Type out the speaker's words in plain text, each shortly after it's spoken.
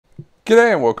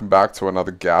G'day and welcome back to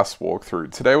another gas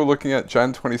walkthrough. Today we're looking at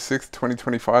Jan 26th,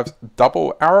 2025's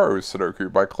Double Arrow Sudoku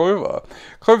by Clover.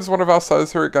 Clover's one of our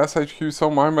sizes here at Gas HQ, so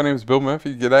my name is Bill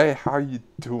Murphy. G'day, how you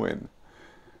doing?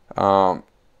 I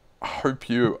hope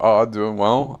you are doing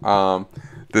well.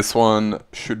 This one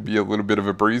should be a little bit of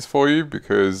a breeze for you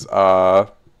because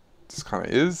this kind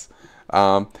of is.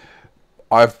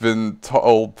 I've been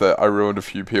told that I ruined a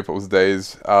few people's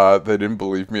days. They didn't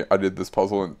believe me. I did this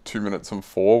puzzle in 2 minutes and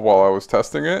 4 while I was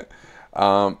testing it.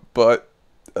 Yeah,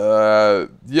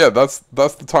 that's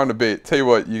the time to beat. Tell you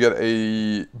what, you get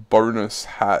a bonus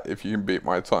hat if you can beat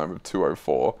my time of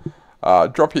 2:04.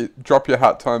 Drop your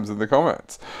hat times in the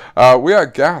comments. We are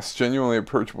Gas, genuinely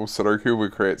approachable Sudoku. We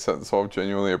create, set, and solve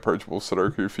genuinely approachable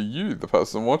Sudoku for you, the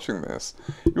person watching this.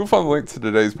 You'll find the link to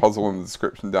today's puzzle in the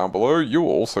description down below. You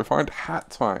will also find hat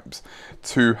times.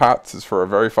 2 hats is for a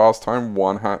very fast time,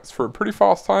 1 hat is for a pretty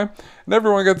fast time, and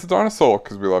everyone gets a dinosaur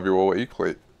because we love you all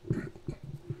equally.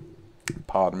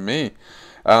 Pardon me.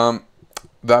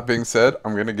 That being said,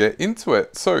 I'm going to get into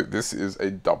it. So, this is a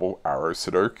double arrow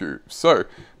Sudoku. So,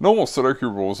 normal Sudoku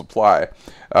rules apply.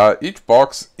 Each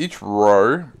box, each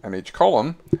row, and each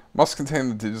column must contain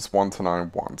the digits 1 to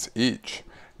 9 once each.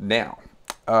 Now,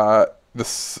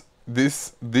 these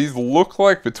look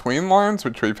like between lines,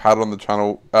 which we've had on the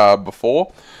channel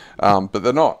before, but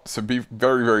they're not. So, be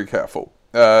very, very careful.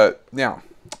 Now,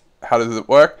 how does it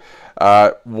work?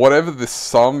 Whatever the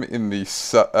sum in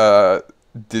the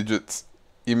digits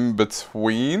in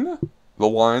between the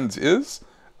lines is,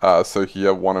 so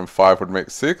here 1 and 5 would make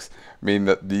 6, mean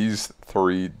that these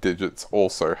 3 digits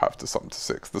also have to sum to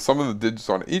 6. The sum of the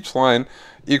digits on each line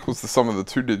equals the sum of the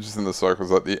 2 digits in the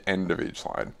circles at the end of each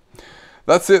line.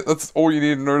 That's it. That's all you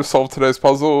need to know to solve today's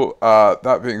puzzle.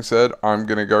 That being said, I'm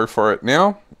going to go for it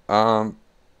now.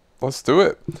 Let's do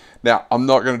it. Now, I'm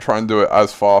not going to try and do it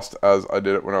as fast as I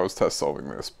did it when I was test solving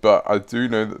this, but I do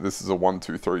know that this is a 1,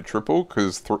 2, 3 triple,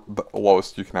 because the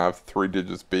lowest you can have 3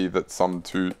 digits be that sum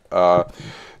to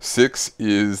 6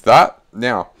 is that.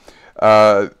 Now,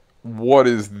 what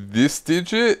is this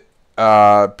digit?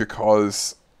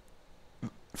 Because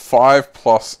 5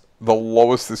 plus the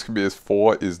lowest this can be is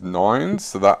 4 is 9,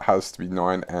 so that has to be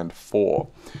 9 and 4.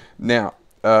 Now,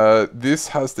 this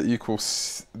has to equal,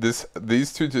 these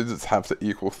 2 digits have to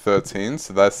equal 13,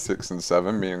 so that's 6 and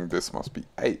 7, meaning this must be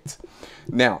 8.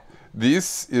 Now,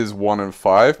 this is 1 and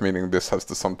 5, meaning this has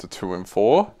to sum to 2 and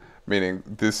 4, meaning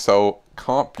this cell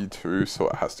can't be 2, so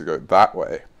it has to go that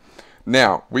way.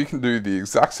 Now, we can do the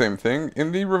exact same thing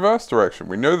in the reverse direction.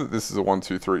 We know that this is a 1,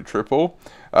 2, 3 triple.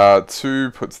 2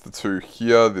 puts the 2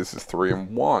 here, this is 3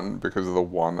 and 1 because of the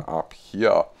 1 up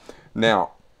here.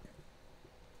 Now,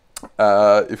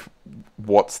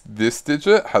 what's this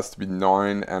digit has to be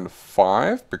 9 and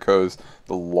 5 because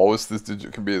the lowest this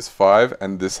digit can be is 5,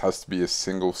 and this has to be a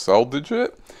single cell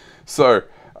digit. So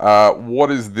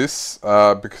what is this?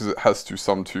 Because it has to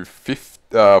sum to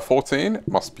 14, it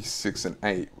must be 6 and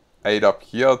 8. 8 up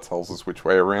here tells us which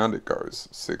way around it goes,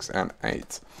 6 and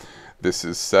 8. This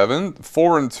is 7.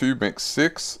 4 and 2 makes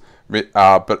 6.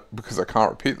 But because I can't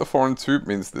repeat the 4 and 2, it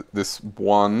means that this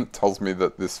 1 tells me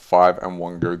that this 5 and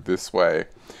 1 go this way.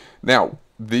 Now,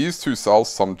 these 2 cells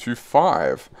sum to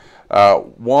 5.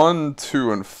 1,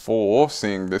 2, and 4,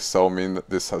 seeing this cell, mean that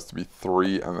this has to be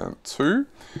 3 and then 2.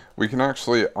 We can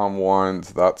actually unwind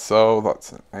that cell,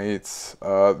 that's an 8.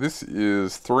 This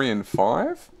is 3 and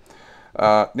 5.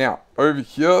 Now, over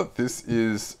here, this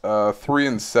is 3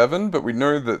 and 7, but we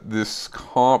know that this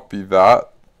can't be that.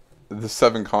 The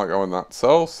 7 can't go in that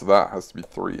cell, so that has to be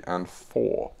 3 and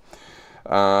 4.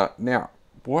 Now,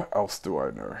 what else do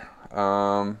I know?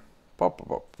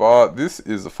 This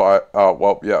is a 5.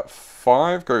 Well, yeah,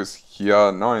 5 goes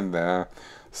here, 9 there,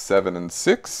 7 and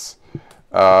 6.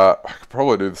 I could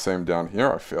probably do the same down here,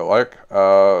 I feel like.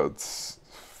 That's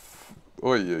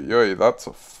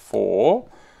a 4.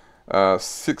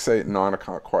 6, 8, 9, I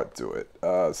can't quite do it.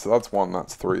 So that's 1,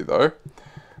 that's 3 though.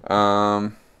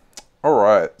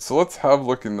 Alright, so let's have a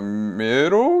look in the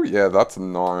middle. Yeah, that's a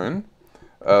 9.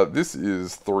 This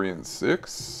is 3 and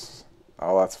 6.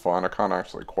 Oh, that's fine. I can't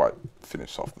actually quite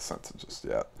finish off the sentence just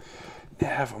yet.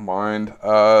 Never mind.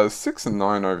 6 and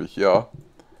 9 over here.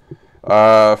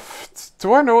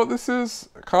 Do I know what this is?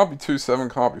 It can't be 2, 7,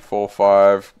 can't be 4,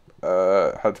 5.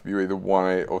 It had to be either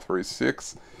 1, 8 or 3,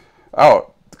 6.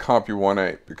 Oh, it can't be 1,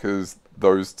 8 because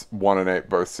those 1 and 8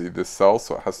 both see this cell,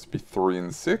 so it has to be 3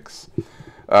 and 6.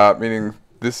 Meaning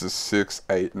this is 6,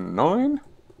 8, and 9.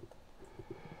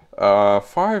 5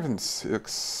 and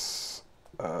 6,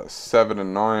 7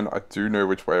 and 9. I do know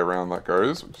which way around that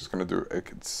goes, which is going to do a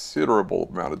considerable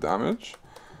amount of damage.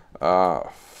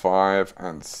 5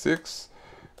 and 6.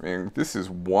 I mean, this is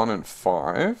 1 and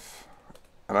 5.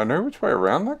 And I know which way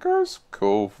around that goes.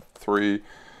 Cool. 3,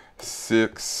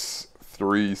 6,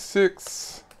 3,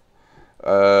 6.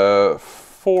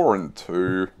 4 and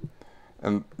 2.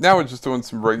 And now we're just doing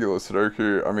some regular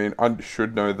Sudoku. I mean, I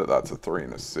should know that that's a 3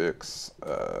 and a 6.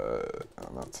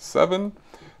 And that's a 7.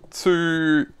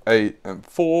 2, 8, and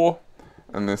 4.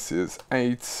 And this is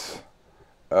 8,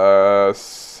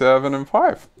 7, and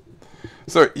 5.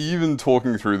 So even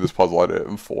talking through this puzzle, I did it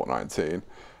in 4:19.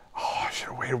 Oh, I should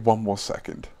have waited one more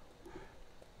second.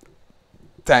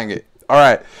 Dang it.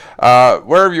 Alright,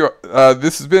 wherever you are,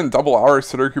 this has been Double Arrow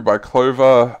Sudoku by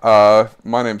Clover.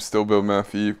 My name's still Bill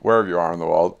Murphy. Wherever you are in the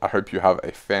world, I hope you have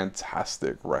a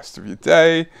fantastic rest of your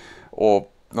day, or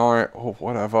night, or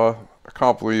whatever. I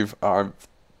can't believe I've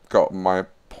got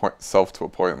myself to a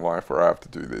point in life where I have to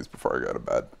do these before I go to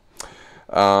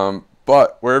bed.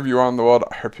 But wherever you are in the world,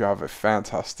 I hope you have a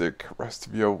fantastic rest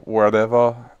of your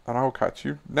whatever, and I will catch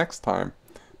you next time.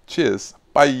 Cheers.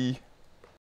 Bye.